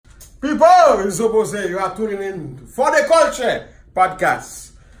People, it's supposed to say you are tuning in for the culture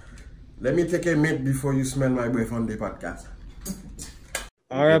podcast. Let me take a minute before you smell my breath on the podcast.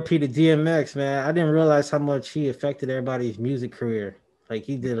 RIP to DMX, man. I didn't realize how much he affected everybody's music career. Like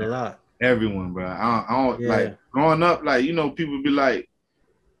he did a lot. Everyone, bro. I don't like growing up. Like people be like,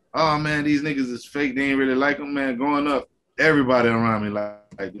 "Oh man, these niggas is fake. They ain't really like them, man." Growing up, everybody around me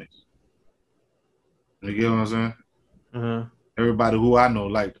like me. You get what I'm saying? Uh-huh. Everybody who I know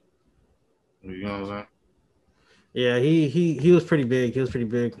liked him. You know what I'm saying? Yeah, he was pretty big. He was pretty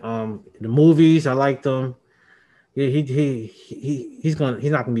big. The movies, I liked them. Yeah, he's not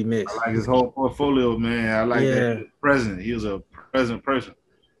gonna be missed. I like his whole portfolio, man. I like that he was present. He was a present person.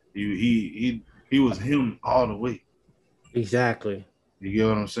 He was him all the way. Exactly. You get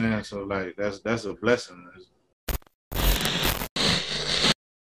what I'm saying? So like that's a blessing.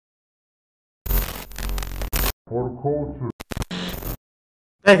 For the culture.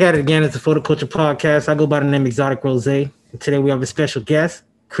 Back at it again. It's the For the Culture podcast. I go by the name Exotic Rose. And today we have a special guest,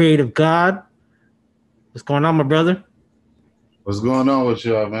 Creative God. What's going on, my brother? What's going on with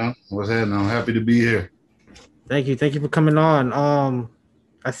y'all, man? What's happening? I'm happy to be here. Thank you for coming on.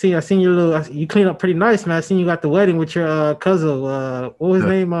 I seen your you clean up pretty nice, man. I seen you got the wedding with your cousin. What was his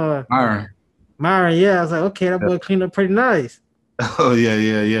name? Myron. Myron, yeah. I was like, okay, that boy cleaned up pretty nice. Oh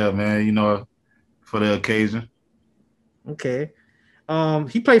yeah, man. You know, for the occasion. Okay.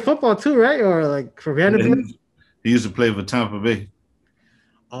 He played football too, right? Or like for Vanderbilt? He used to play for Tampa Bay.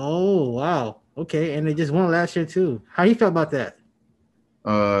 Oh wow. Okay, and they just won last year too. How you felt about that?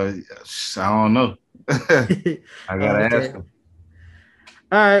 I don't know. I gotta ask him.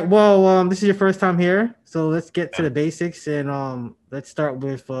 All right. Well, this is your first time here, so let's get to the basics and let's start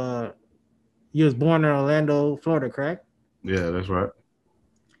with you was born in Orlando, Florida, correct? Yeah, that's right.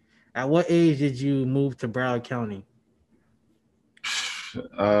 At what age did you move to Broward County?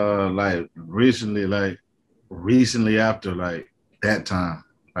 Like recently after like that time,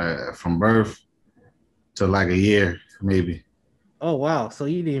 from birth to like a year maybe. Oh wow! So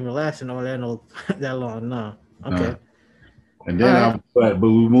you didn't even last in Orlando that long, no? Okay. And then but we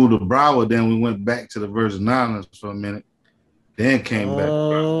moved to Broward. Then we went back to the Virgin Islands for a minute. Then came back.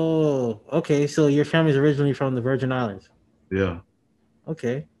 Oh, okay. So your family's originally from the Virgin Islands. Yeah.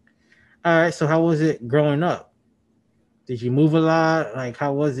 Okay. All right. So how was it growing up? Did you move a lot? Like,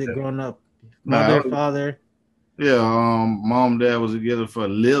 how was it growing up? Mother, father? Yeah. Mom, dad was together for a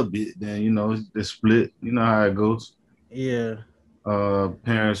little bit. Then they split. You know how it goes. Yeah.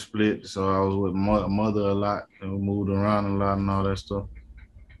 Parents split, so I was with mother a lot, and we moved around a lot and all that stuff.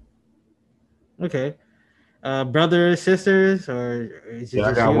 Okay. Brothers, sisters, or is it just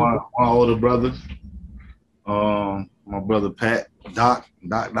I got you? one older brother. My brother Pat, Doc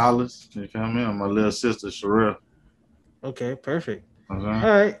Dollars. You feel me? And my little sister Sherelle. Okay, perfect. Okay. All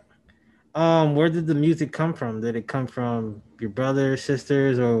right. Where did the music come from? Did it come from your brothers,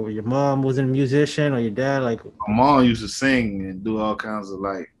 sisters, or your mom was a musician, or your dad? Like, my mom used to sing and do all kinds of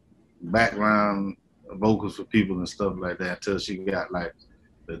like background vocals for people and stuff like that until she got like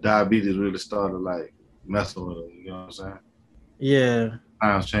the diabetes really started like messing with her. You know what I'm saying? Yeah.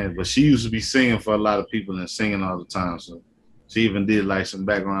 Times changed, but she used to be singing for a lot of people and singing all the time. So she even did like some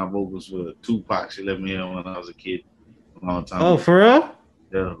background vocals for Tupac. She let me hear when I was a kid, a long time. Oh, for real?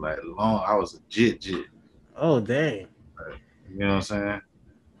 Yeah, like long. I was a jit. Oh, dang. You know what I'm saying?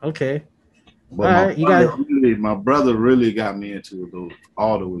 Okay. But my brother really got me into it though,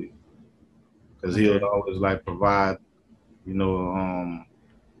 all the way, because he would always like provide,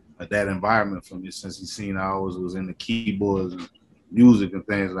 that environment for me since he's seen I always was in the keyboards and music and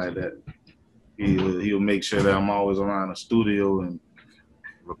things like that. He'll make sure that I'm always around the studio and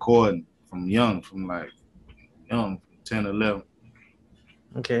recording from 10, 11.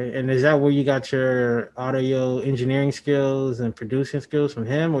 Okay, and is that where you got your audio engineering skills and producing skills from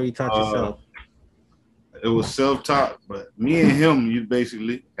him, or you taught yourself? It was self-taught, but me and him, you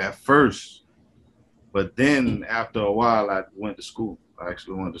basically at first, but then after a while, I went to school. I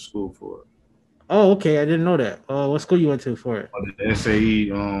actually went to school for it. Oh, okay, I didn't know that. What school you went to for it? The SAE,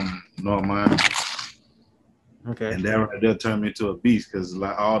 North Miami. Okay. And that right there turned me into a beast because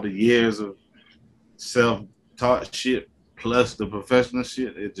like all the years of self-taught shit plus the professional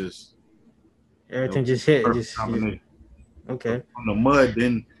shit, everything just hit. Okay. From the mud,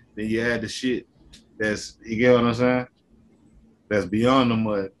 then you add the shit you get what I'm saying? That's beyond the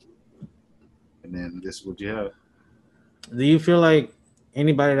mud. And then this is what you have. Do you feel like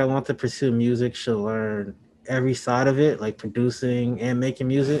anybody that wants to pursue music should learn every side of it, like producing and making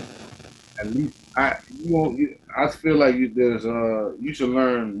music? At least I feel like you should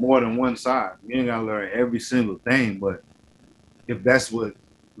learn more than one side. You ain't gotta learn every single thing, but if that's what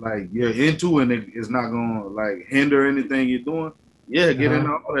like you're into and it's not gonna like hinder anything you're doing, yeah, get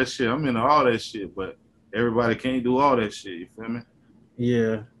into all that shit. I'm into all that shit, but everybody can't do all that shit. You feel me?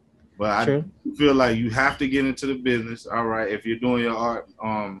 Yeah. But True. I feel like you have to get into the business. All right, if you're doing your art,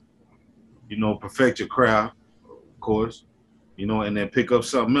 you know, perfect your craft, of course, you know, and then pick up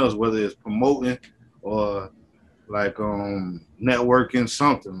something else, whether it's promoting or like networking,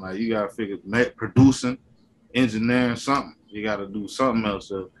 something like you gotta figure producing, engineering, something. You gotta do something else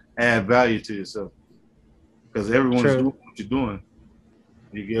to add value to yourself, because everyone's doing what you're doing.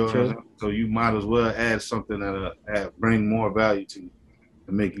 You get what I'm saying? So you might as well add something that bring more value to you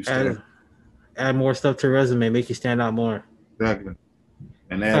to make you stand. Add more stuff to your resume, make you stand out more. Exactly,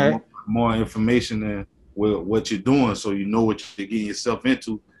 and add more information in with what you're doing, so you know what you're getting yourself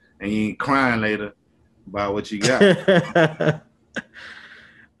into, and you ain't crying later about what you got.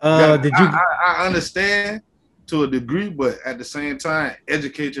 I understand to a degree, but at the same time,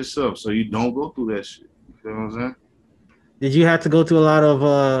 educate yourself so you don't go through that shit. You feel what I'm saying? Did you have to go through a lot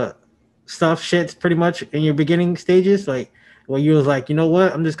of shits pretty much in your beginning stages, like where you was like, you know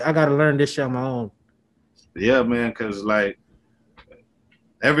what, I gotta learn this shit on my own? Yeah, man, because like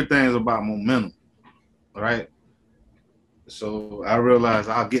everything's about momentum, right? So I realized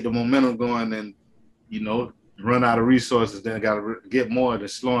I'll get the momentum going and, you know, run out of resources, then I gotta get more, then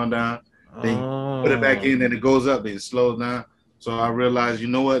slowing down, then put it back in, then it goes up, then it slows down. So I realized, you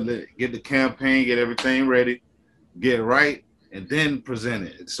know what, get the campaign, get everything ready, get it right, and then present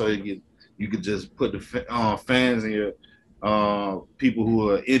it. So you could just put the fans and your people who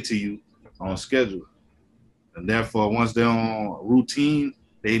are into you on schedule. And therefore, once they're on routine,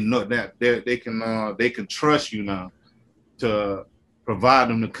 they know that they can trust you now to provide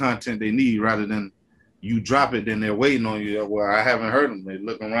them the content they need, rather than you drop it, then they're waiting on you. Well, I haven't heard them. They're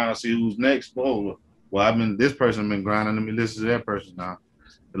looking around, see who's next. Oh, well, this person been grinding. Let me listen to that person now.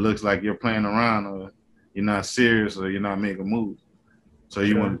 It looks like you're playing around, or you're not serious, or you're not making moves. So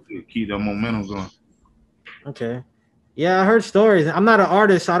you want to keep that momentum going. Okay. Yeah, I heard stories. I'm not an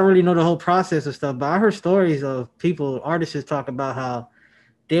artist, so I don't really know the whole process of stuff, but I heard stories of artists talk about how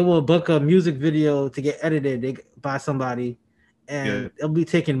they will book a music video to get edited by somebody, and it'll be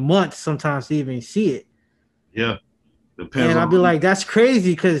taking months sometimes to even see it. Yeah. Depends. And I'll be like, that's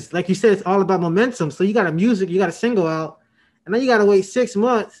crazy, because like you said, it's all about momentum. So you got a single out, and then you got to wait 6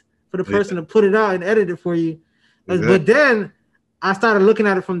 months for the person to put it out and edit it for you. Exactly. But then I started looking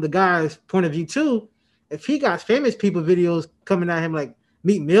at it from the guy's point of view too. If he got famous people videos coming at him like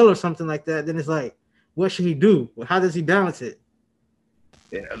Meek Mill or something like that, then it's like, what should he do? How does he balance it?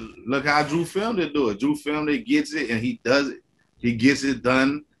 Yeah, look how Drew Filmed it do it. Drew Filmed it, gets it, and he does it. He gets it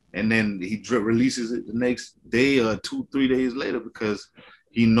done, and then he releases it the next day or 2-3 days later, because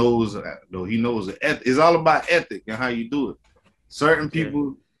he knows. It's all about ethic and how you do it. Certain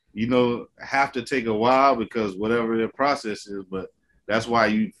people, you know, have to take a while because whatever their process is, but that's why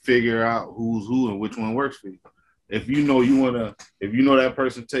you figure out who's who and which one works for you. If you know that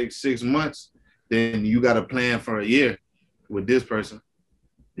person takes 6 months, then you got a plan for a year with this person.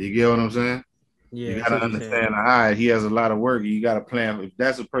 You get what I'm saying? Yeah. You gotta understand, all right, he has a lot of work. You gotta plan. If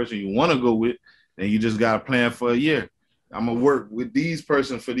that's a person you want to go with, then you just gotta plan for a year. I'm gonna work with these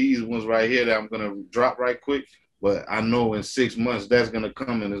persons for these ones right here that I'm gonna drop right quick. But I know in 6 months that's gonna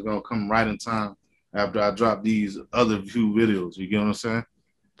come, and it's gonna come right in time after I drop these other few videos. You get what I'm saying?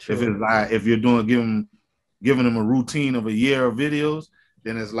 True. If it's like, if you're giving them a routine of a year of videos,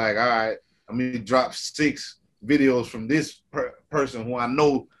 then it's like, all right, let me drop 6 videos from this person who I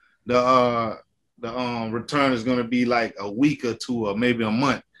know the return is gonna be like a week or 2 or maybe a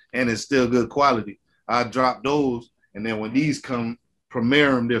month, and it's still good quality. I drop those, and then when these come,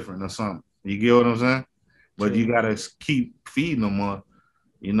 premiere them different or something. You get what I'm saying? But True. You gotta keep feeding them on,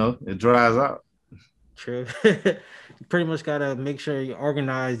 you know, it dries out. True. You pretty much gotta make sure you're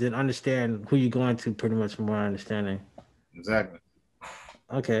organized and understand who you're going to, pretty much, from my understanding. Exactly.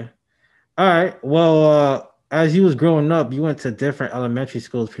 Okay. All right. Well, as you was growing up, you went to different elementary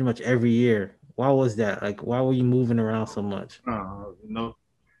schools pretty much every year. Why was that? Like, why were you moving around so much? You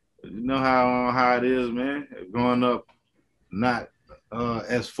know how it is, man. Growing up, not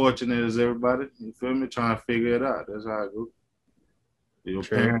as fortunate as everybody. You feel me? Trying to figure it out. That's how it goes. Your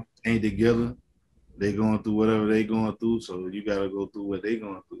True. Parents ain't together. They going through whatever they going through, so you gotta go through what they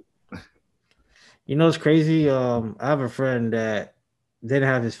going through. You know, it's crazy. I have a friend that didn't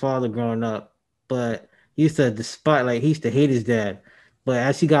have his father growing up, but he used to hate his dad. But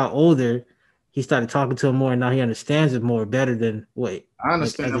as he got older, he started talking to him more, and now he understands it more better than what. I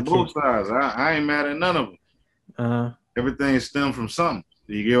understand both sides. I ain't mad at none of them. Everything stemmed from something.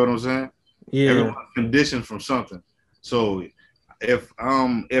 You get what I'm saying? Yeah. Everyone's conditioned from something. So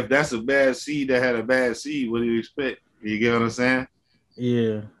if that's a bad seed that had a bad seed, what do you expect? You get what I'm saying?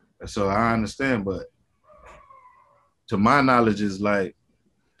 Yeah. So I understand, but to my knowledge, is like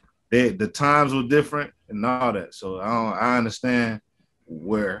the times were different and all that. So I understand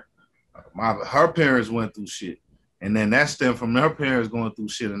where her parents went through shit, and then that stemmed from her parents going through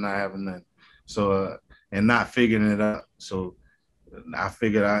shit and not having nothing. So and not figuring it out. So I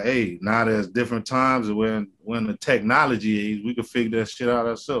figured out, hey, now there's different times when the technology is, we could figure that shit out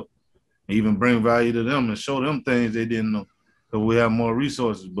ourselves, even bring value to them and show them things they didn't know. Because we have more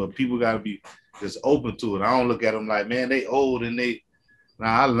resources, but people got to be just open to it. I don't look at them like, man, they old and they.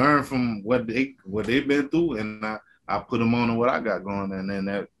 Now I learned from what they've been through, and I put them on to what I got going, and then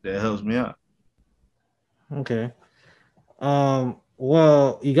that helps me out. Okay.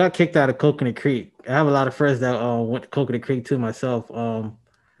 Well, you got kicked out of Coconut Creek. I have a lot of friends that went to Coconut Creek too myself.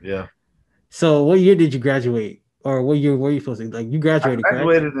 Yeah. So what year did you graduate? Or what year were you supposed to, like, you graduated, I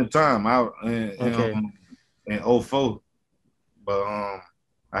graduated correct? in time. In 04. But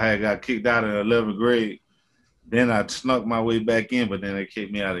I had got kicked out in 11th grade. Then I snuck my way back in, but then they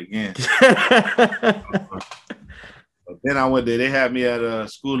kicked me out again. But then I went there. They had me at a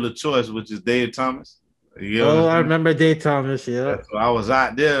school of choice, which is Dave Thomas. I remember Dave Thomas, yeah. So I was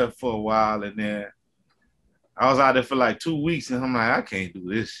out there for a while, and then I was out there for like 2 weeks, and I'm like, I can't do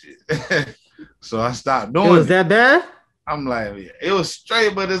this shit. So I stopped doing it. Was that bad? I'm like, it was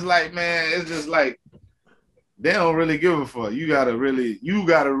straight, but it's like, man, it's just like they don't really give a fuck. You gotta really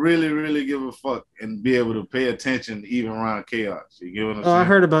give a fuck and be able to pay attention even around chaos. You get what I'm saying? I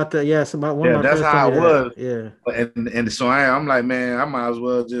heard about that. Yes, about one of my that's how it was. Yeah. And so I'm like, man, I might as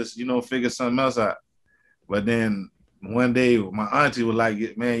well just, figure something else out. But then one day my auntie was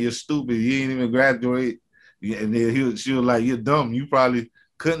like, man, you're stupid. You ain't even graduate. And then she was like, you're dumb. You probably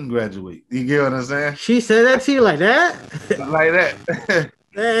couldn't graduate. You get what I'm saying? She said that to you like that? Like that.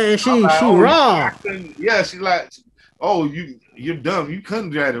 Man, she raw. Yeah, she like, oh, you're dumb. You couldn't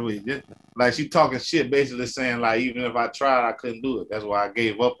graduate. Like she talking shit, basically saying like, even if I tried, I couldn't do it. That's why I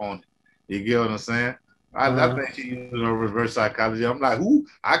gave up on it. You get what I'm saying? I think she used reverse psychology. I'm like, who?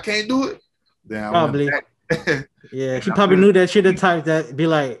 I can't do it. Then I probably. Went back. Yeah, she probably knew that she the type that be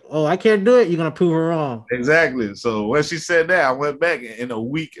like, oh, I can't do it. You're gonna prove her wrong. Exactly. So when she said that, I went back in a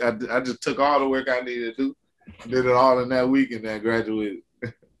week. I just took all the work I needed to do, did it all in that week, and then graduated.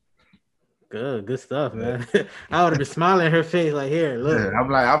 Good stuff, man. I would have been smiling in her face, like, here, look. Yeah, I'm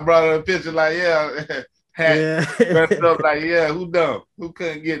like, I brought her a picture, like, dressed up like, who dumb? Who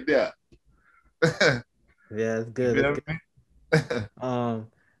couldn't get that? Yeah, it's good.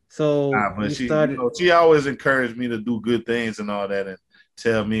 So but she always encouraged me to do good things and all that, and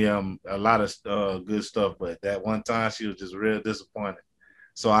tell me a lot of good stuff. But that one time, she was just real disappointed.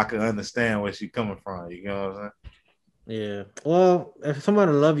 So I could understand where she's coming from. You know what I'm saying? Yeah. Well, if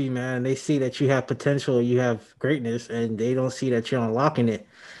somebody love you, man, they see that you have potential, you have greatness, and they don't see that you're unlocking it.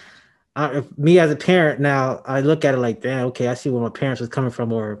 If me as a parent now, I look at it like, damn, okay, I see where my parents was coming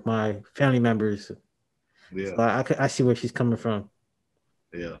from, or my family members. Yeah. So I see where she's coming from.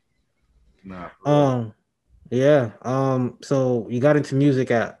 Yeah. Yeah. So you got into music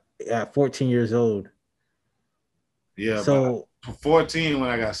at 14 years old. Yeah. So 14 when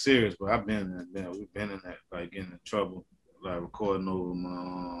I got serious, but we've been in that, like getting in trouble, like recording over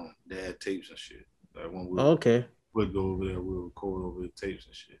my dad tapes and shit. Like when we'd go over there, we'll record over the tapes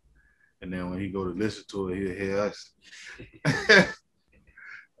and shit. And then when he go to listen to it, he'll hear us.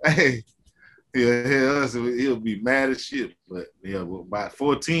 Hey, he'll hear us, he'll be mad as shit. But yeah, by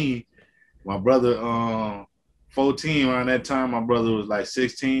 14, my brother, 14 around that time, my brother was like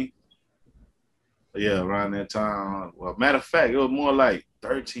 16. Yeah, around that time. Well, matter of fact, it was more like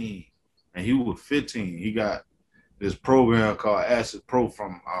 13, and he was 15. He got this program called Acid Pro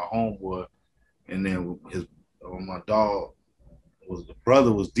from our homeboy, and then my dog the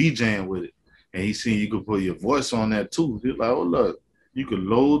brother was DJing with it, and he seen you could put your voice on that too. He's like, oh look, you could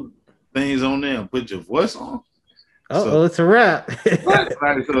load things on there and put your voice on. It's a rap.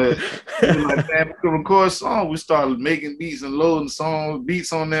 Right, so like, man, we could record a song. We started making beats and loading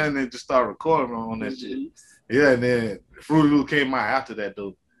beats on there, and then just start recording on that shit. Yeah, and then Fruity Loop came out after that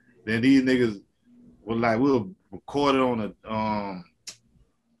though. Then these niggas were like, we'll record it on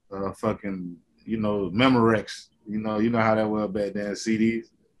a fucking, Memorex. You know how that was back then, CDs.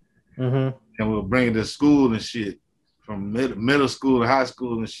 Mm-hmm. And we'll bring it to school and shit, from middle school to high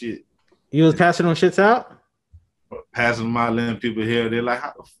school and shit. You was passing them shits out? Passing them out, letting people hear. They're like,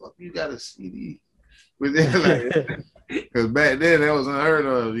 how the fuck you got a CD? Because back then that was unheard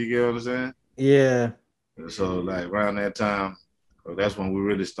of. You get what I'm saying? Yeah. So like around that time, that's when we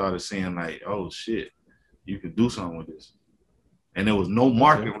really started seeing like, oh shit, you could do something with this. and there was no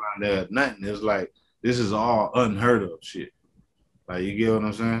market around there, nothing. It was like, this is all unheard of shit. Like, you get what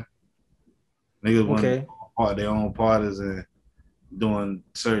I'm saying? Niggas want to part their own parties and doing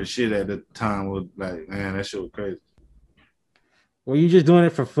certain shit at the time was like, man, that shit was crazy. Were you just doing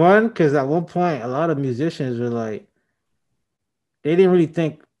it for fun? Because at one point, a lot of musicians were like, they didn't really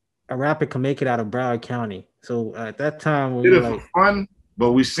think a rapper could make it out of Broward County. So at that time, we did it like, for fun,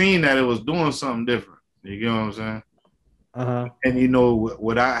 but we seen that it was doing something different. You get what I'm saying? And you know,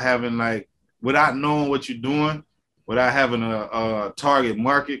 without knowing what you're doing, without having a target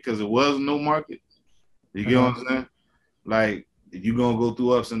market, because it was no market. You get what I'm saying? Like, you're gonna go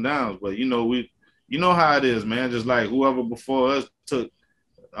through ups and downs, but you know how it is, man. Just like whoever before us took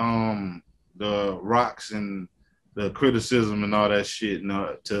the rocks and the criticism and all that shit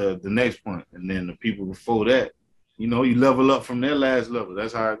to the next point, and then the people before that, you know, you level up from their last level.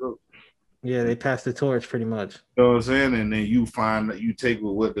 That's how it goes. Yeah, they pass the torch pretty much. You know what I'm saying? And then you find that you take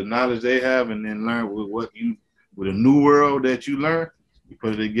with what the knowledge they have, and then learn with a new world that you learn. You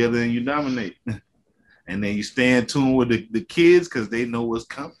put it together and you dominate. And then you stay in tune with the kids because they know what's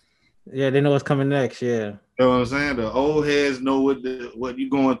coming. Yeah, they know what's coming next. Yeah. You know what I'm saying? The old heads know what you're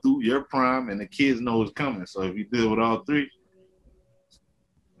going through, your prime, and the kids know what's coming. So if you deal with all three,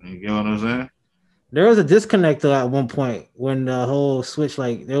 you get what I'm saying? There was a disconnect though at one point when the whole switch,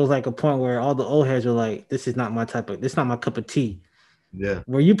 like there was like a point where all the old heads were like, this is not my cup of tea. Yeah.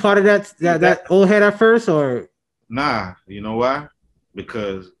 Were you part of that old head at first, or? Nah, you know why?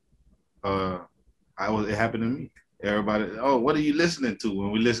 Because it happened to me. Everybody, oh, what are you listening to?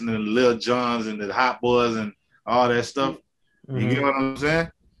 When we listening to Lil Jons and the Hot Boys and all that stuff, you get what I'm saying?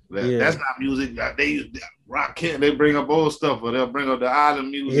 That's not music. They use rock. They bring up old stuff, or they'll bring up the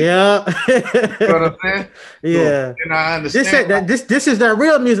island music. Yeah, you know what I'm saying? Yeah, and I understand. This is that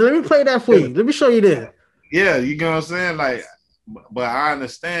real music. Let me play that for you. Let me show you this. Yeah, you get what I'm saying? Like, but I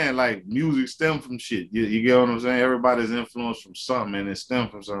understand. Like, music stems from shit. You get what I'm saying? Everybody's influenced from something, and it stems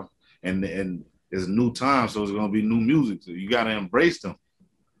from something, and it's new time, so it's gonna be new music. So you gotta embrace them.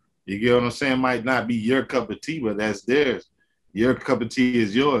 You get what I'm saying? Might not be your cup of tea, but that's theirs. Your cup of tea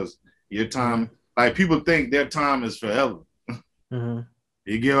is yours. Your time, like people think their time is forever. You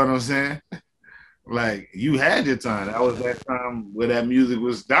get what I'm saying? Like, you had your time. That was that time where that music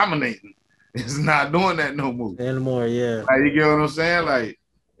was dominating. It's not doing that no more anymore. Yeah. Like, you get what I'm saying? Like,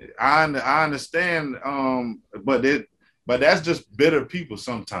 I understand. But that's just bitter people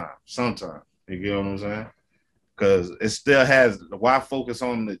sometimes. You get what I'm saying? Because it still has, why focus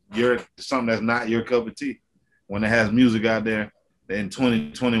on something that's not your cup of tea when it has music out there in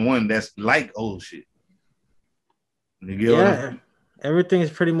 2021 that's like old shit. You get what I'm saying? Everything's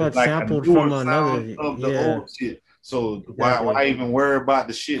pretty much like sampled from another of the old shit. So exactly. why even worry about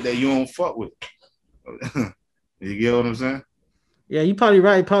the shit that you don't fuck with? You get what I'm saying? Yeah, you probably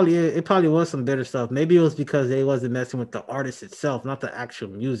right. It probably was some bitter stuff. Maybe it was because they wasn't messing with the artist itself, not the actual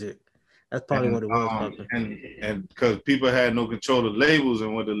music. That's probably what it was. And because people had no control of labels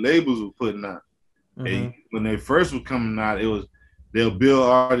and what the labels were putting out. When they first were coming out, they'll build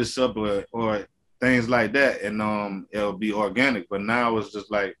artists up or things like that, and it'll be organic. But now it's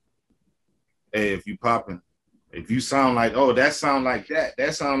just like, hey, if you popping, if you sound like, oh, that sound like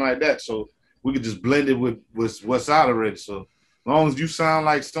that sound like that, so we could just blend it with what's out already. So as long as you sound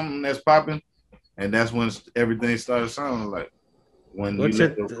like something that's popping, and that's when everything started sounding like. When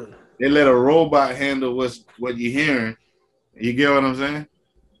they let a robot handle what you're hearing, you get what I'm saying?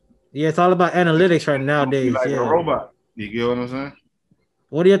 Yeah, it's all about analytics right nowadays. Like a robot. You get what I'm saying?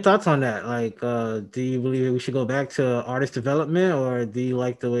 What are your thoughts on that? Like, do you believe we should go back to artist development, or do you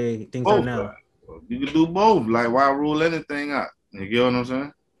like the way things are now? You can do both. Like, why rule anything out? You get what I'm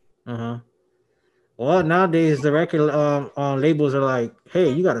saying? Well, nowadays the record labels are like,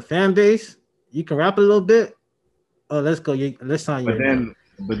 hey, you got a fan base, you can rap a little bit. Oh, let's go. Let's sign you.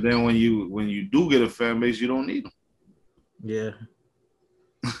 But then when you do get a fan base, you don't need them. Yeah.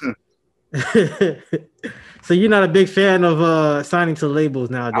 So you're not a big fan of signing to labels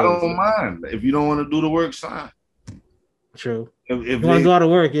nowadays? I don't mind. If you don't want to do the work, sign. True. If you want to do all the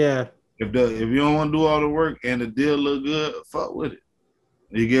work, yeah. If you don't want to do all the work and the deal look good, fuck with it.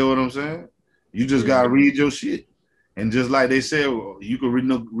 You get what I'm saying? You just gotta read your shit. And just like they said, you can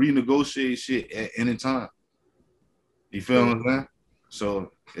renegotiate shit at any time. You feel what I'm saying?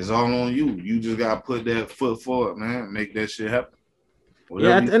 So it's all on you. You just gotta put that foot forward, man. Make that shit happen.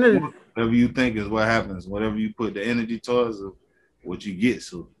 Whatever you think is what happens. Whatever you put the energy towards is what you get.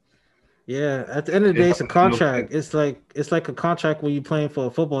 So yeah, at the end of the day, it's a contract. It's like a contract when you're playing for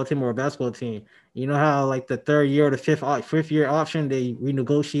a football team or a basketball team. You know how like the third year or the fifth year option they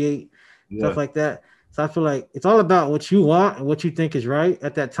renegotiate stuff like that. So I feel like it's all about what you want and what you think is right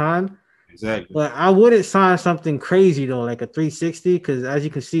at that time. Exactly. But I wouldn't sign something crazy though, like a 360, because as you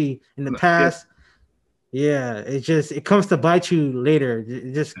can see in the past, yeah, it comes to bite you later.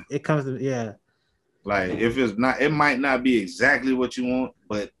 It comes to Like if it's not, it might not be exactly what you want,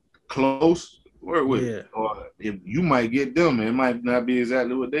 but close. Work with it. Or if you might get them, it might not be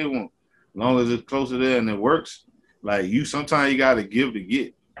exactly what they want. As long as it's closer there and it works, like sometimes you gotta give to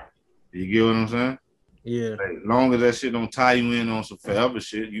get. You get what I'm saying? Yeah. Like, as long as that shit don't tie you in on some forever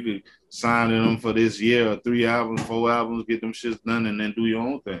shit, you could sign in them for this year or 3 albums, 4 albums, get them shits done, and then do your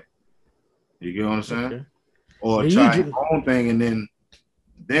own thing. You get what I'm saying? Okay. Or try your own thing and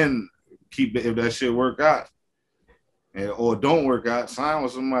then keep it if that shit work out, or don't work out, sign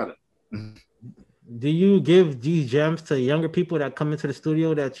with somebody. Do you give these gems to younger people that come into the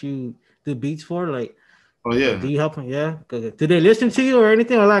studio that you do beats for? Like, oh yeah, do you help them? Yeah. Do they listen to you or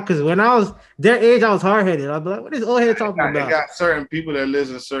anything or like? Because when I was their age, I was hard headed. I'd be like, "What is old head talking about?" They got certain people that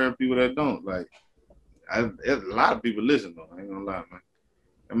listen, certain people that don't. Like, a lot of people listen though. I ain't gonna lie, man.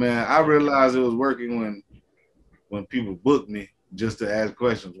 I mean, I realized it was working when people booked me just to ask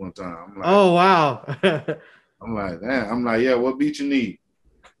questions one time. I'm like, oh wow. I'm like, damn. I'm like, yeah, what beat you need?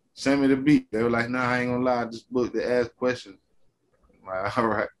 Send me the beat. They were like, nah, I ain't gonna lie, I just booked to ask questions. I'm like, all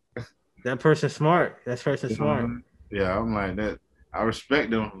right. That person's smart. That person's smart. Yeah, I'm like that. I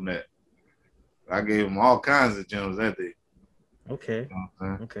respect them from that. I gave them all kinds of gems that day. Okay. You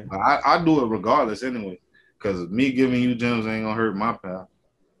know okay. But I do it regardless anyway. Because me giving you gems ain't gonna hurt my pal.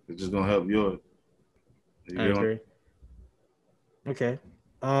 It's just gonna help yours. I agree. Okay.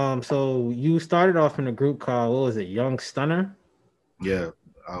 So you started off in a group called, what was it, Young Stunner? Yeah.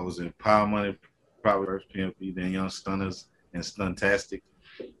 I was in Power Money, probably first PMP, then Young Stunners and Stuntastic.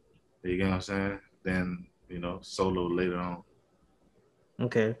 You get what I'm saying? Then, solo later on.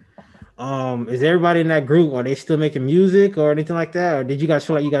 Okay. Is everybody in that group, are they still making music or anything like that? Or did you guys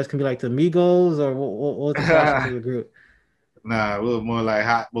feel like you guys can be like the Migos, or what was the process of the group? Nah, it was more like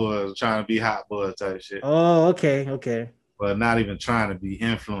hot boys, trying to be hot boys type shit. Oh, okay. But not even trying to be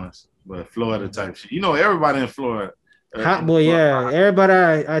influenced, but Florida type shit. Everybody in Florida. Hot boy, yeah.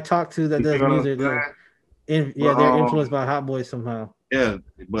 Everybody I talk to that does music, they're influenced by Hot Boy somehow. Yeah,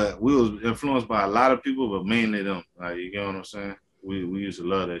 but we was influenced by a lot of people, but mainly them. Like, you get what I'm saying? We used to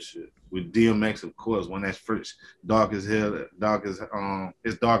love that shit. With DMX, of course, when that's first dark as hell,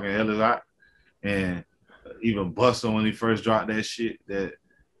 it's dark and hell is hot. And even Busta when he first dropped that shit, that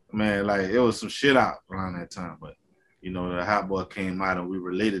man, like it was some shit out around that time. But the Hot Boy came out and we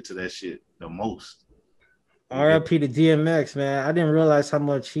related to that shit the most. R.I.P. to DMX, man. I didn't realize how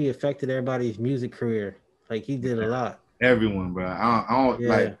much he affected everybody's music career. Like he did a lot. Everyone, bro. I don't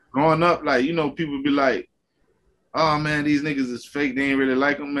like growing up. Like people be like, "Oh man, these niggas is fake. They ain't really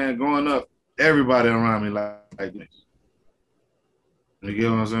like them, man." Growing up, everybody around me like me. You get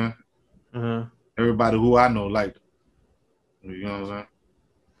what I'm saying? Uh-huh. Everybody who I know liked him. You know what I'm saying?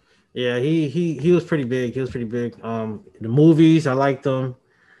 Yeah, he was pretty big. He was pretty big. The movies, I liked them.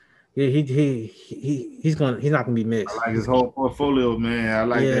 Yeah, he's not gonna be mixed. I like his whole portfolio, man. I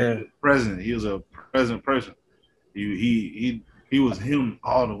like that he was present. He was a present person. He was him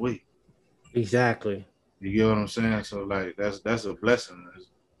all the way. Exactly. You get what I'm saying? So like that's a blessing.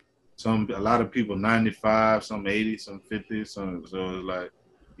 A lot of people 95, some 80, some 50, so it's like,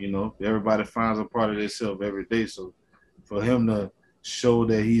 everybody finds a part of themselves every day. So for him to show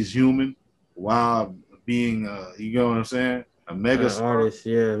that he's human while being you know what I'm saying? A mega artist,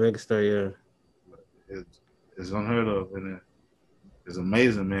 mega star, it's unheard of, and it's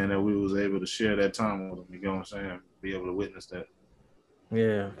amazing, man, that we was able to share that time with him. You know what I'm saying? Be able to witness that.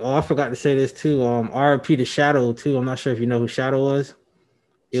 Yeah. Oh, I forgot to say this too. R.I.P. to Shadow too. I'm not sure if you know who Shadow was.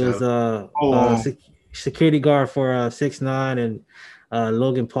 It was security guard for 6ix9ine and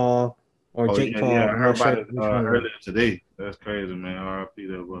Logan Paul or Jake Paul. Yeah, I heard about it earlier today. That's crazy, man. R.I.P.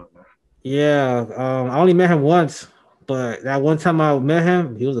 that was, man. Yeah, I only met him once. But that one time I met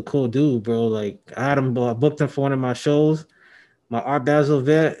him, he was a cool dude, bro. Like I had him booked him for one of my shows, my Art Basel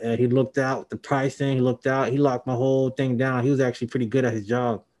event, and he looked out the pricing. He looked out. He locked my whole thing down. He was actually pretty good at his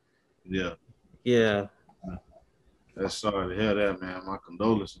job. Yeah. Yeah. That's sorry to hear that, man. My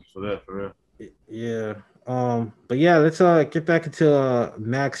condolences for that, for real. Yeah. But yeah, let's get back into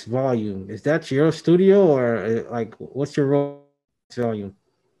Max Volume. Is that your studio or like what's your role in Volume?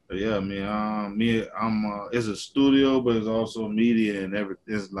 Yeah, I'm it's a studio, but it's also media and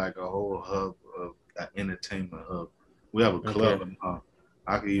everything. It's like a whole hub of entertainment hub. We have a club, and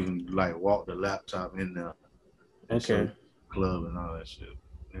I can even like walk the laptop in there. Okay. Club and all that shit.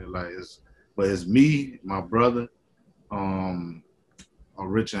 But it's me, my brother,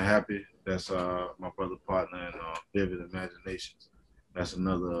 Rich and Happy. That's my brother partner in Vivid Imaginations. That's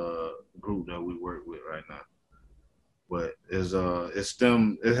another group that we work with right now. But it's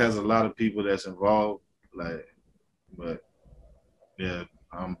them. It has a lot of people that's involved. Like, but yeah,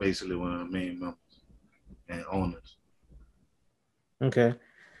 I'm basically one of the main members and owners. Okay.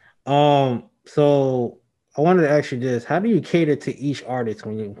 So I wanted to ask you this: how do you cater to each artist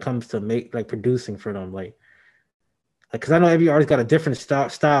when it comes to producing for them? Like, because I know every artist got a different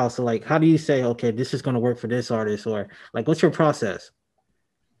style. So, like, how do you say, okay, this is going to work for this artist, or like, what's your process?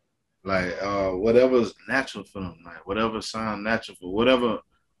 Like, whatever's natural for them, like whatever sound natural for whatever.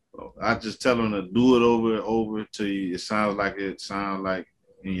 I just tell them to do it over and over till it sounds like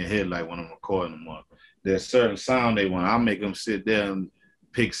in your head, like when I'm recording them on. There's certain sound they want. I'll make them sit there and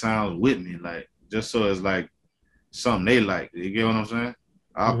pick sounds with me, like just so it's like something they like. You get what I'm saying?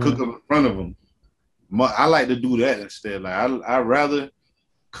 I'll cook up in front of them. I like to do that instead. Like I'd rather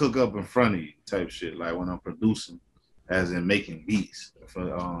cook up in front of you type shit. Like when I'm producing, as in making beats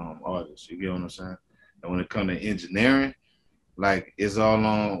for artists. You get what I'm saying? And when it comes to engineering, like it's all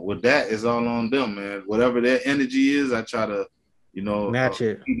on them, man. Whatever their energy is, I try to, match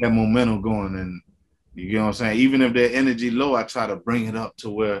it, keep that momentum going. And you get what I'm saying? Even if their energy low, I try to bring it up to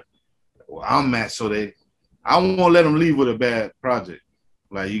where I'm at, so I won't let them leave with a bad project.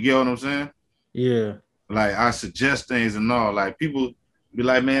 Like, you get what I'm saying? Yeah. Like, I suggest things and all. Like, people be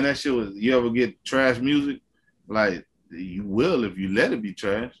like, man, that shit you ever get trash music? Like, you will if you let it be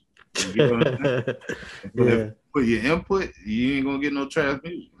trash. You get what I'm saying? But if you put your input, you ain't gonna get no trash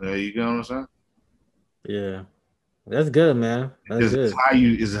music. You get what I'm saying? Yeah. That's good, man. That's good.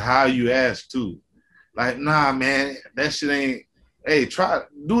 It's how you ask too. Like, nah, man, that shit ain't. Hey,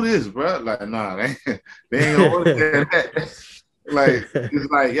 do this, bro. Like, nah, they ain't gonna understand that. Like,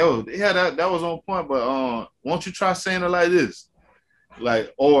 it's like, yo, yeah, that was on point, but won't you try saying it like this?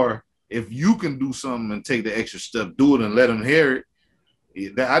 Like, or if you can do something and take the extra step, do it and let them hear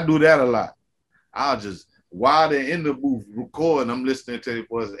it. I do that a lot. I'll just, while they're in the booth recording, I'm listening to the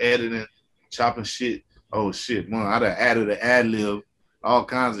voice, editing, chopping shit. Oh shit, man, I done added an ad lib, all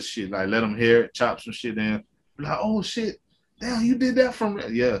kinds of shit. Like, let them hear it, chop some shit in. Like, oh shit, damn, you did that from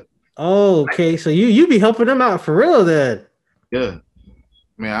yeah. Oh, okay, so you be helping them out for real then. Yeah,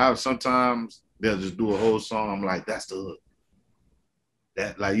 man. Sometimes they'll just do a whole song. I'm like, that's the hook.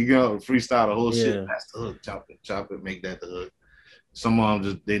 That, like, you gotta freestyle the whole shit. That's the hook. Chop it, make that the hook. Some of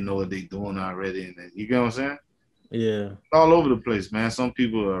them they know what they doing already, and then, you get what I'm saying? Yeah, it's all over the place, man. Some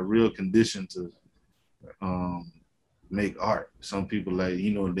people are real conditioned to make art. Some people, like,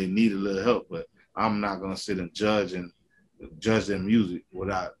 they need a little help, but I'm not gonna sit and judge their music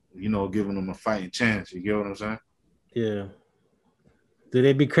without giving them a fighting chance. You get what I'm saying? Yeah. Do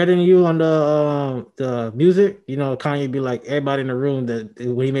they be crediting you on the music? Kanye be like, everybody in the room that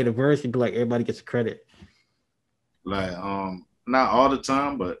when he made a verse, he'd be like, everybody gets a credit. Like, not all the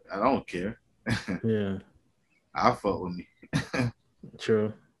time, but I don't care. Yeah. I fuck with me.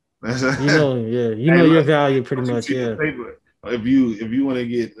 True. Your value pretty much. Yeah. If you want to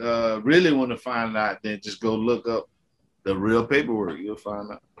get really want to find out, then just go look up the real paperwork. You'll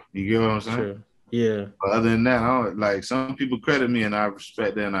find out. You get what I'm saying? True. Yeah. But other than that, I don't, like, some people credit me and I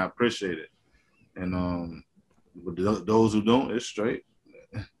respect that and I appreciate it. And but those who don't, it's straight.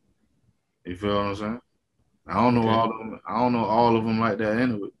 You feel what I'm saying? I don't know all of them. I don't know all of them like that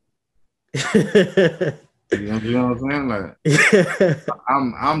anyway. You know what I'm saying? Like,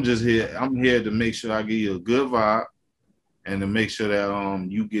 I'm just here. I'm here to make sure I give you a good vibe and to make sure that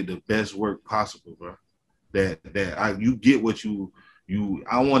you get the best work possible, bro. That you get what you.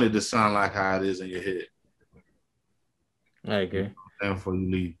 I want it to sound like how it is in your head. I agree. And before you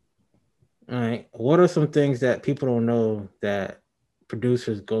leave. All right. What are some things that people don't know that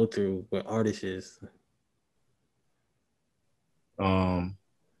producers go through with artists?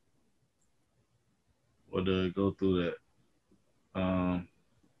 What do they go through that?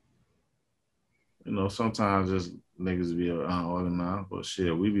 Sometimes just niggas be unorganized, but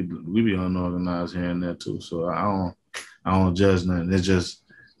shit, we be unorganized here and there too. So I don't judge nothing. It's just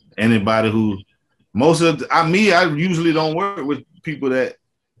anybody who I usually don't work with people that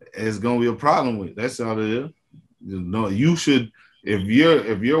is gonna be a problem with. That's all it is. You should, if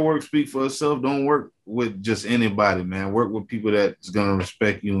your work speak for itself, don't work with just anybody, man. Work with people that's gonna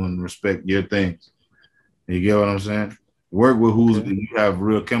respect you and respect your things. You get what I'm saying? Work with who you have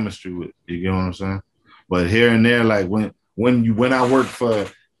real chemistry with. You get what I'm saying? But here and there, like when I work for,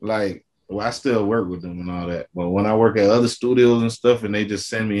 like, well, I still work with them and all that. But when I work at other studios and stuff and they just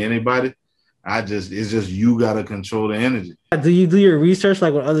send me anybody, it's just you gotta control the energy. Do you do your research,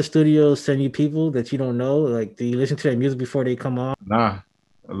 like when other studios send you people that you don't know? Like, do you listen to their music before they come on? Nah.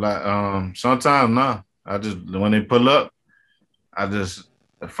 Like sometimes nah. I just when they pull up, I just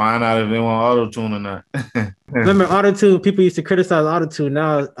find out if they want auto tune or not. Remember auto tune? People used to criticize auto tune.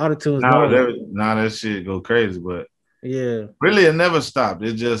 Now auto tune is normal. Now that shit go crazy, but yeah, really it never stopped.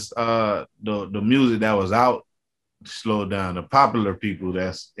 It just the music that was out slowed down. The popular people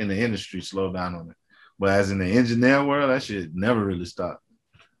that's in the industry slowed down on it. But as in the engineer world, that shit never really stopped.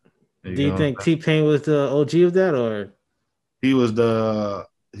 Do you think T-Pain was the OG of that, or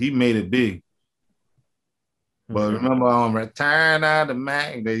he made it big? But remember on Return of the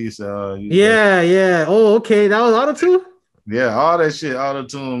Mac, they used to yeah. Oh, okay. That was auto-tune? Yeah, all that shit,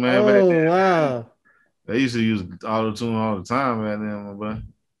 auto-tune, man. Oh, wow. They used to use auto-tune all the time back then, but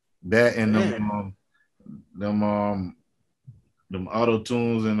that and them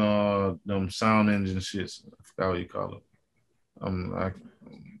auto-tunes and them sound engine shits. I forgot what you call it. I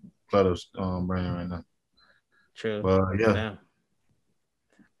clutter's brain right now. True. But yeah. Damn.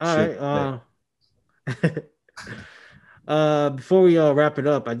 All right. Before we wrap it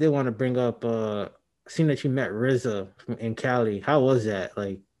up, I did want to bring up seeing that you met RZA in Cali. How was that?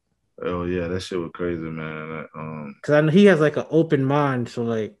 Like, oh yeah, that shit was crazy, man. Because I know he has like an open mind. So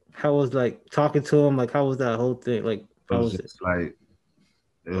like, how was like talking to him? Like, how was that whole thing? Like, how was it? Like,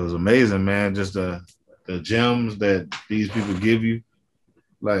 it was amazing, man. Just the gems that these people give you.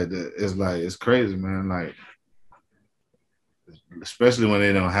 It's crazy, man. Like, especially when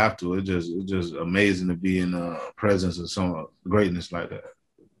they don't have to. It's just amazing to be in the presence of some greatness like that.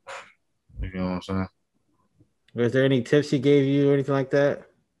 You know what I'm saying? Was there any tips he gave you or anything like that?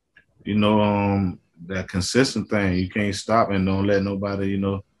 You know, that consistent thing. You can't stop and don't let nobody,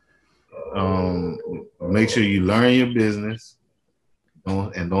 make sure you learn your business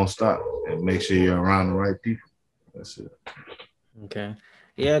don't stop and make sure you're around the right people. That's it. Okay.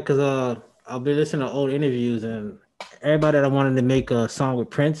 Yeah, because I'll be listening to old interviews and everybody that wanted to make a song with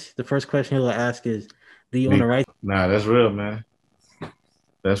Prince, the first question he'll ask is, do you want to write? Nah, that's real, man.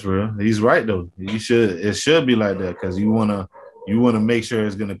 That's real. He's right though. It should be like that because you wanna make sure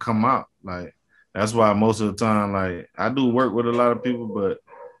it's gonna come out. Like that's why most of the time, like I do work with a lot of people, but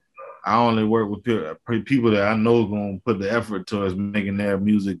I only work with people that I know gonna put the effort towards making their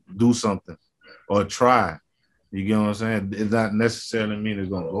music do something or try. You get what I'm saying? It not necessarily mean it's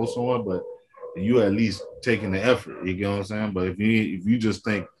gonna go somewhere, but you at least taking the effort. You get what I'm saying? But if you just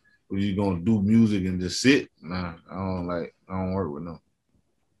think you're gonna do music and just sit, nah, I don't work with them.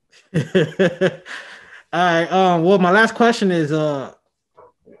 All right. Well, my last question is, what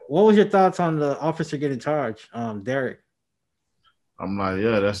was your thoughts on the officer getting charged, Derek? I'm like,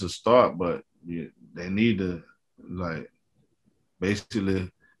 yeah, that's a start, but they need to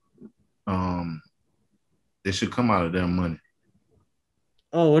basically, it should come out of their money.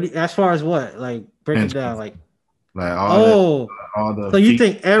 Oh, as far as what? Like break it down, like all the. So you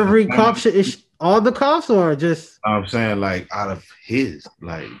think every cop should? All the cops or just? I'm saying like out of his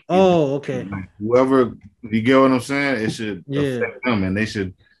like. Oh, okay. Like, whoever, you get what I'm saying? It should affect them, and they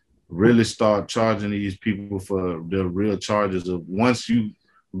should really start charging these people for the real charges of once you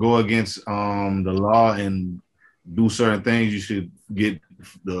go against the law and do certain things, you should get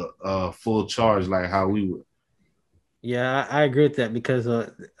the full charge like how we would. Yeah, I agree with that because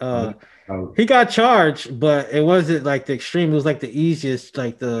he got charged, but it wasn't like the extreme. It was like the easiest,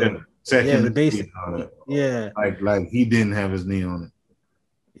 like the basic. Yeah, like he didn't have his knee on it.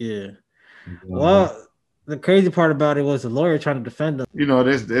 Yeah. Well, the crazy part about it was the lawyer trying to defend him. You know,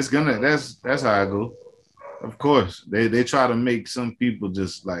 that's how I go. Of course, they try to make some people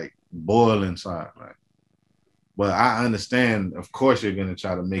just like boil inside, right? But I understand. Of course, you're gonna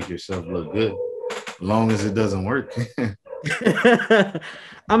try to make yourself look good, as long as it doesn't work.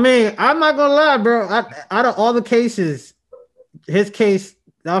 I mean, I'm not gonna lie, bro. Out of all the cases, his case,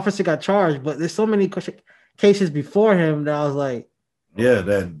 the officer got charged, but there's so many cases before him that I was like, yeah,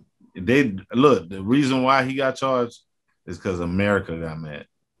 that they look. The reason why he got charged is because America got mad.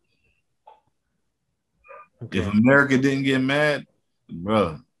 Okay. If America didn't get mad,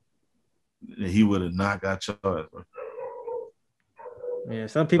 bro, he would have not got charged, bro. Yeah,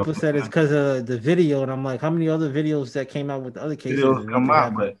 some people said it's because of the video, and I'm like, how many other videos that came out with the other cases? Videos come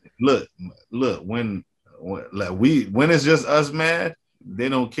out, but look, when it's just us mad, they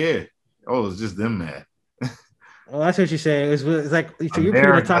don't care. Oh, it's just them mad. Oh, that's what you're saying. It's like so you're pretty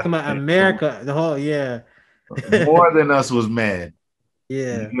much talking about America, the whole more than us was mad.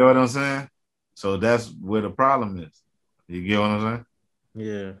 Yeah, you know what I'm saying? So that's where the problem is. You get what I'm saying?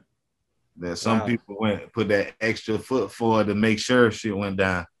 Yeah. That some people put that extra foot forward to make sure shit went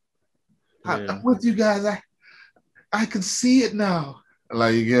down. Yeah. I'm with you guys. I can see it now.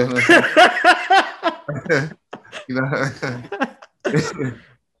 Like you get what I'm saying? You know?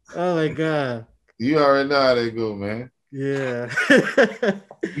 Oh my god. You already know how they go, man. Yeah.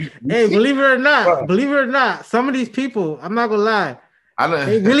 You Hey, see, bro, believe it or not, some of these people, I'm not gonna lie, I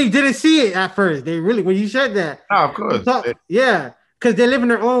they don't. really didn't see it at first. They really, when you said that, No, of course, yeah, because they live in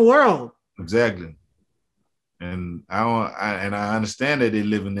their own world. exactly. And I understand that they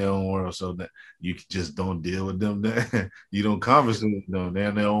live in their own world, so that you just don't deal with them. You don't converse with them. They're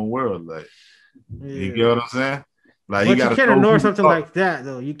in their own world. Like, you get Yeah. what I'm saying? Like, you But you gotta can't know ignore who to something talk. like that,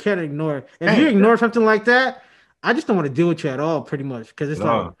 though. You can't ignore. If you Can't ignore something like that, I just don't want to deal with you at all, pretty much, because it's at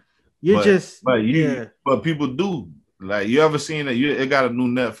like all. you're just, You yeah. but people do. Like, you ever seen it? It got a new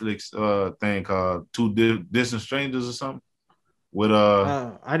Netflix thing called Distant Strangers or something. With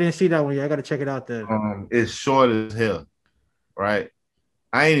I didn't see that one yet. I gotta check it out then. it's short as hell, right?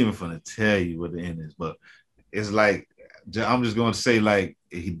 I ain't even gonna tell you what the end is, but it's like, I'm just gonna say, like,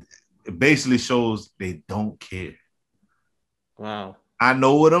 it basically shows they don't care. Wow. I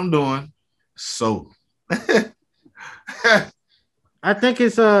know what I'm doing, so I think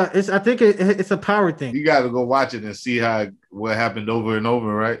it's a power thing. you got to go watch it and see what happened over and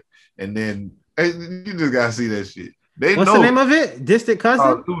over, right? And then you just gotta see that shit. They What's know the name of it? Distant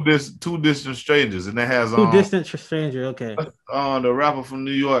cousin? two distant strangers, and that has Two distant stranger. Okay. the rapper from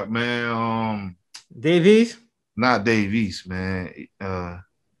New York, man. Davies. Not Dave East, man.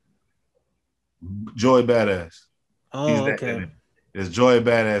 Joy Badass. He's Oh, acting in okay. it. It's Joy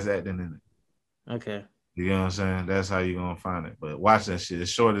Badass acting in it. Okay. You know what I'm saying? That's how you gonna find it. But watch that shit.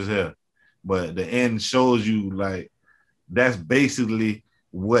 It's short as hell. But the end shows you, like, that's basically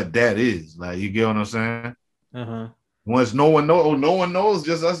what that is. Like, you get what I'm saying? Uh-huh. Once no one knows,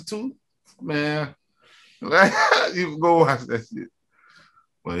 just us two, man. You can go watch that shit.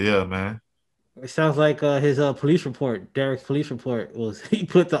 But yeah, man. It sounds like his police report, Derek's police report, was he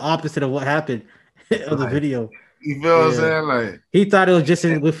put the opposite of what happened of the video. You feel what I'm saying? Like, he thought it was just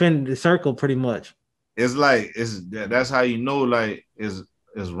within the circle, pretty much. It's like that's how you know, like, it's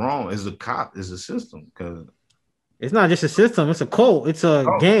wrong. It's a cop. It's a system, because it's not just a system. It's a cult. It's a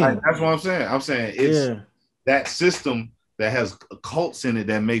game. That's what I'm saying. I'm saying it's that system that has cults in it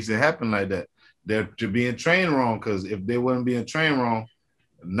that makes it happen like that. They're being trained wrong, because if they weren't being trained wrong,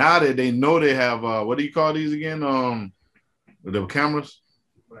 now that they know they have what do you call these again? The cameras.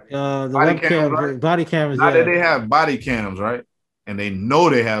 The webcam, right? Body cameras. Now that they have body cams, right? And they know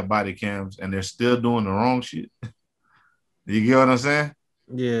they have body cams, and they're still doing the wrong shit. You get what I'm saying?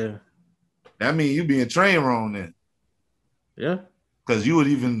 Yeah. That means you being trained wrong then. Yeah. Because you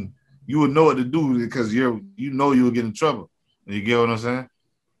would know what to do, because you would get in trouble. You get what I'm saying?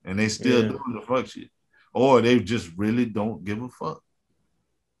 And they still doing the fuck shit. Or they just really don't give a fuck.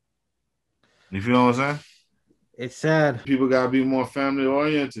 You feel what I'm saying? It's sad. People gotta be more family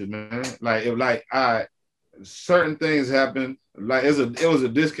oriented, man. Like, if certain things happen, like it was a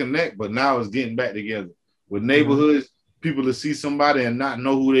disconnect, but now it's getting back together. With neighborhoods, people to see somebody and not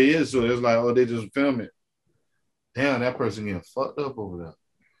know who they is, so it's like, oh, they just film it. Damn, that person getting fucked up over there.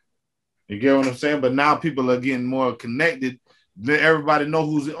 You get what I'm saying? But now people are getting more connected. Everybody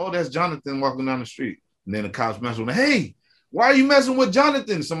know that's Jonathan walking down the street. And then the cops mess with him. Hey, why are you messing with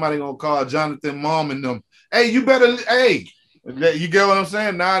Jonathan? Somebody gonna call Jonathan mom and them. Hey, you better, you get what I'm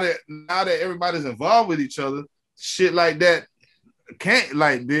saying? Now that everybody's involved with each other, shit like that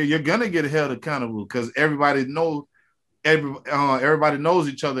you're gonna get held accountable, because everybody knows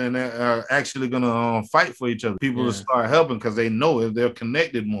each other, and they're actually gonna fight for each other. People will start helping because they know if they're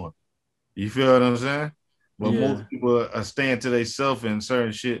connected more. You feel what I'm saying? But most people are staying to themselves in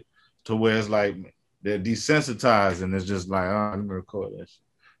certain shit, to where it's like they're desensitized, and it's just like, oh, let me record that shit.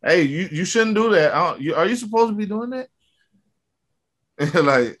 Hey, you shouldn't do that. Are you supposed to be doing that?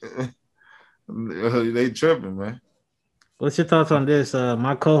 Like, they tripping, man. What's your thoughts on this?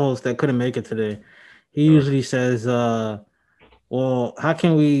 My co-host that couldn't make it today, he usually says, well, how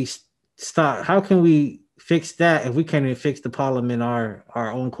can we fix that if we can't even fix the problem in our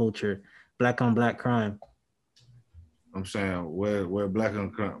own culture, black on black crime? I'm saying where black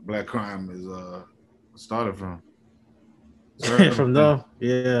crime is started from. From them,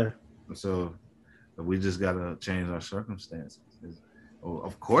 yeah. So we just gotta change our circumstances.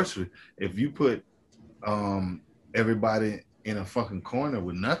 Of course, if you put everybody in a fucking corner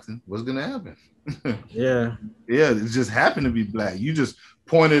with nothing, what's gonna happen? Yeah, it just happened to be black. You just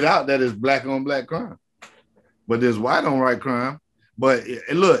pointed out that it's black on black crime, but there's white on white crime. But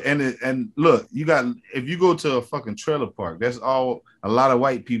look, you got, if you go to a fucking trailer park, that's all a lot of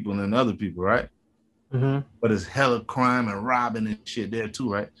white people and other people, right? Mm-hmm. But it's hella crime and robbing and shit there too,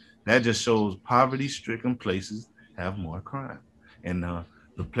 right? That just shows poverty-stricken places have more crime, and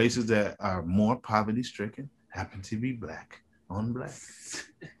the places that are more poverty-stricken happen to be black on black.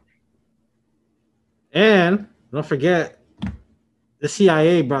 And don't forget, the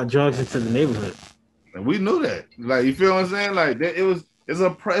CIA brought drugs into the neighborhood. And we knew that. Like, you feel what I'm saying? Like,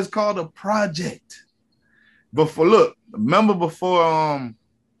 it's called a project. But remember before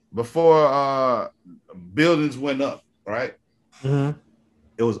buildings went up, right? Mm-hmm.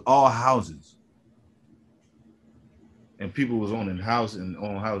 It was all houses. And people was owning houses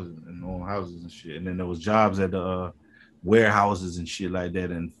and shit. And then there was jobs at the warehouses and shit like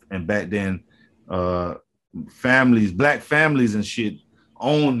that. And back then, black families and shit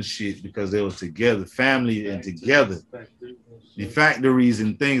owned shit because they was together, family and together. The factories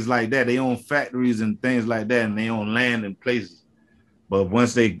and things like that. They own factories and things like that, and they own land and places. But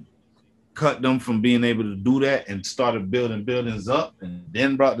once they cut them from being able to do that and started building buildings up and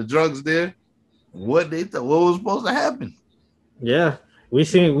then brought the drugs there, what was supposed to happen? Yeah, we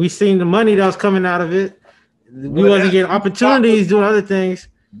seen the money that was coming out of it. We wasn't getting opportunities doing other things.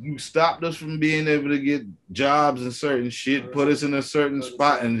 You stopped us from being able to get jobs and certain shit, put us in a certain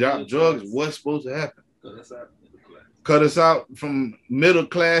spot and drop drugs. What's supposed to happen? Cut us out from middle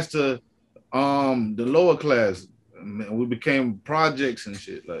class to the lower class. We became projects and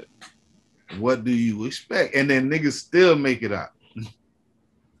shit. Like, what do you expect? And then niggas still make it out.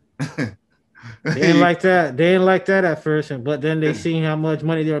 They didn't like that. They didn't like that at first, but then they seen how much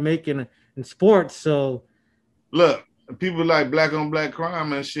money they were making in sports. So look, people like black on black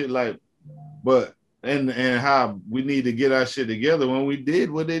crime and shit, like, but and how we need to get our shit together. When we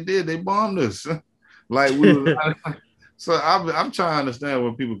did what they did, they bombed us. Like we was, so I'm trying to understand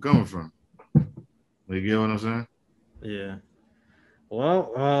where people coming from. You get what I'm saying? Yeah.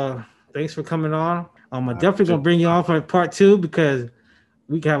 Well, thanks for coming on. I'm definitely gonna bring you on for part 2 because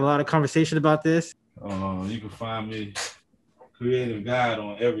we can have a lot of conversation about this. You can find me Creative Guide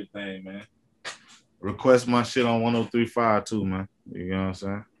on everything, man. Request my shit on 103.5 too, man. You know what I'm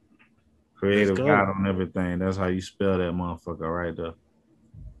saying? Creative Guide on everything. That's how you spell that motherfucker right there.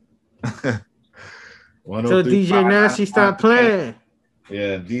 So DJ Nasty, stop playing.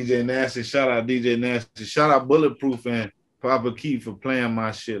 Yeah, DJ Nasty. Shout out DJ Nasty. Shout out Bulletproof and Papa Keith for playing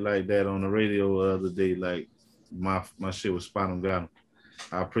my shit like that on the radio the other day. Like my shit was spot on. Got him.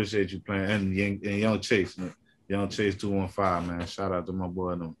 I appreciate you playing. And Young Chase, man. Young Chase 215, man. Shout out to my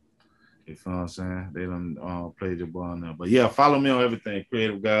boy. Them. You feel what I'm saying? They done played your ball now. But yeah, follow me on everything.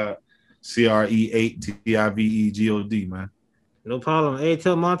 Creative God, CRE8TIVEGOD, man. No problem. Hey,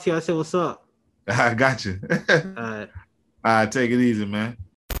 tell Monty I said what's up. I got you. All right. All right, take it easy, man.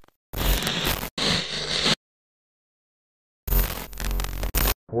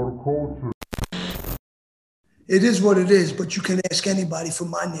 For the culture. It is what it is, but you can ask anybody from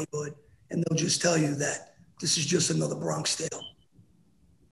my neighborhood, and they'll just tell you that this is just another Bronx tale.